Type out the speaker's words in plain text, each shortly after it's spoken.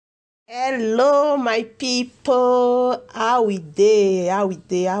Hello, my people. How we dey?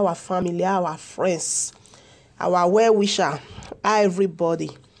 Our family, our friends, our well wisher, everybody.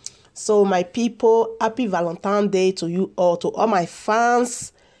 So, my people, happy Valentine's Day to you all, to all my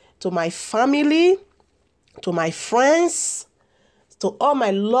fans, to my family, to my friends, to all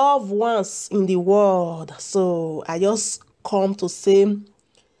my loved ones in the world. So, I just come to say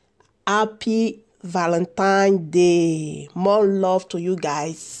happy Valentine's Day. More love to you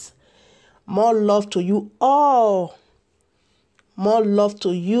guys. More love to you all. More love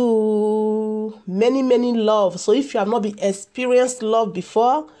to you. Many love. So if you have not been experienced love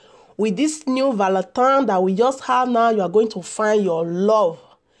before, with this new Valentine that we just have now, you are going to find your love,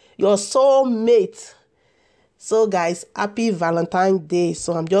 your soulmate. So guys, happy Valentine's Day.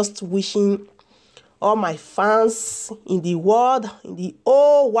 So I'm just wishing all my fans in the world, in the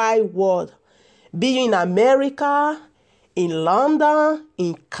whole wide world, be you in America, in London,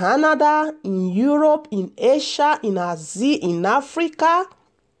 in Canada, in Europe, in Asia, in Asia, in Africa.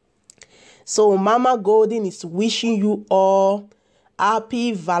 So Mama Golden is wishing you all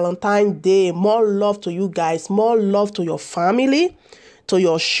happy Valentine's Day. More love to you guys. More love to your family, to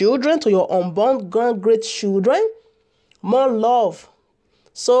your children, to your unborn great children. More love.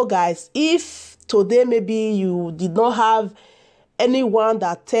 So guys, if today maybe you did not have anyone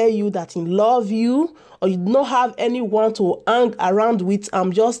that tell you that he love you, or you don't have anyone to hang around with,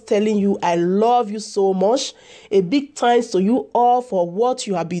 I'm just telling you, I love you so much. A big thanks to you all for what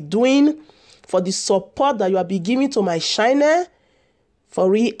you have been doing, for the support that you have been giving to my channel. For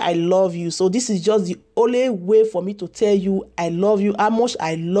real, I love you. So this is just the only way for me to tell you I love you, how much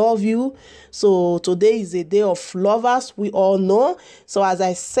I love you. So today is a day of lovers, we all know. So as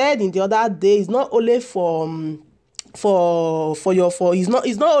I said in the other day, it's not only it's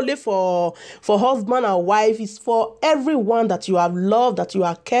not only for husband and wife, it's for everyone that you have loved, that you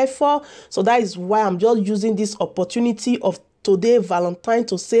are cared for. So that is why I'm just using this opportunity of today Valentine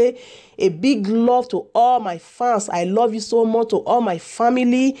to say a big love to all my fans. I love you so much. To all my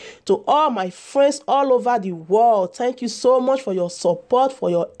family, to all my friends all over the world, thank you so much for your support,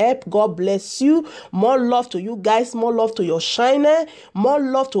 for your help. God bless you. More love to you guys. More love to your channel. More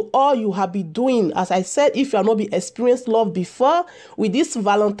love to all you have been doing. As I said, if you have not been experienced love before, with this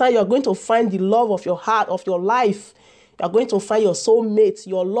Valentine, you're going to find the love of your heart, of your life. You're going to find your soulmate,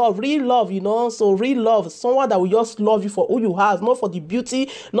 your love, real love, you know. So real love, someone that will just love you for who you are, not for the beauty,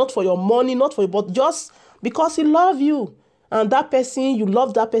 not for your money, not for, but just because he loves you. And that person, you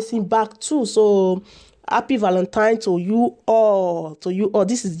love that person back too. So happy Valentine to you all. To you all.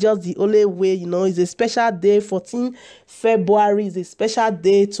 This is just the only way, you know. It's a special day. 14 February is a special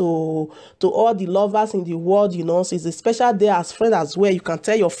day to all the lovers in the world, you know. So it's a special day as friends as well. You can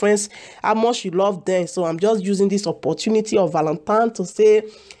tell your friends how much you love them. So I'm just using this opportunity of Valentine to say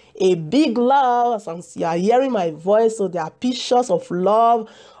a big love. As you are hearing my voice, so there are pictures of love,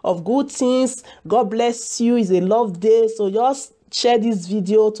 of good things. God bless you. It's a love day. So just share this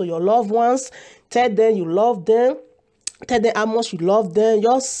video to your loved ones. Tell them you love them. Tell them how much you love them.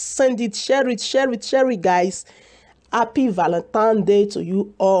 Just send it, share it, guys. Happy Valentine's Day to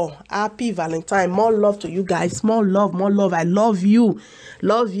you all. Happy Valentine. More love to you guys. More love, more love. I love you.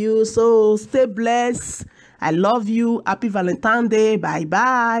 Love you. So stay blessed. I love you. Happy Valentine's Day.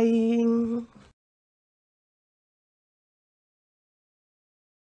 Bye-bye.